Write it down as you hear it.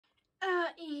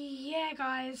Yeah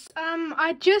guys,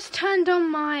 I just turned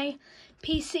on my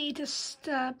PC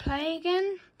to play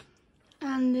again,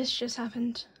 and this just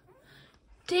happened.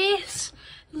 This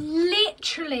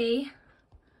literally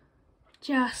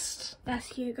that's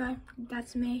Hugo,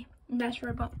 that's me, that's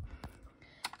Robot.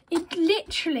 It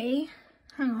literally,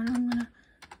 hang on, I'm gonna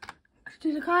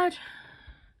do the card.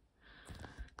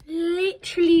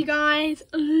 Literally guys,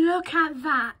 look at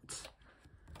that.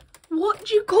 What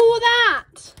do you call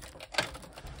that?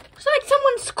 It's like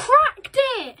someone's cracked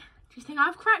it. Do you think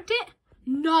I've cracked it?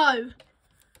 No.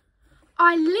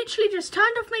 I literally just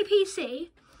turned off my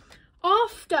PC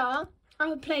after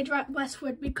I played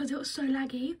Westwood because it was so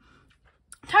laggy.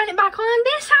 Turn it back on and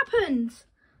this happens.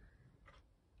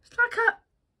 It's like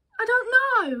I don't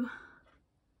know.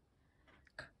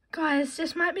 Guys,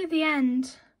 this might be the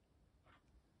end.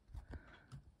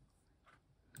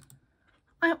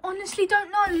 I honestly don't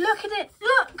know. Look at it.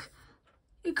 Look.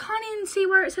 You can't even see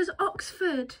where it says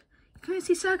Oxford. You can't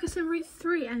see Circus and Route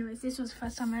 3. Anyways, this was the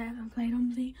first time I ever played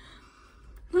on the...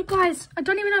 Look, guys. I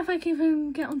don't even know if I can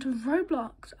even get onto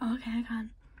Roblox. Oh, okay, I can.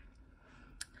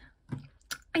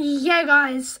 Yeah,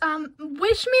 guys.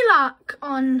 Wish me luck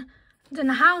on... I don't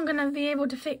know how I'm going to be able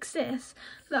to fix this.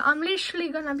 Look, I'm literally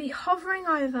going to be hovering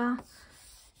over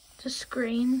the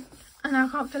screen. And I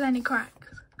can't feel any cracks.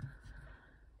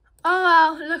 Oh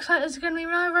well, it looks like there's going to be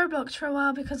no Roblox for a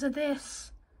while because of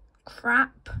this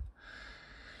crap.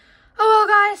 Oh well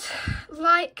guys,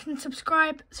 like and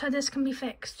subscribe so this can be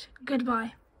fixed.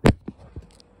 Goodbye.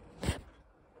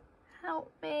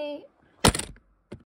 Help me.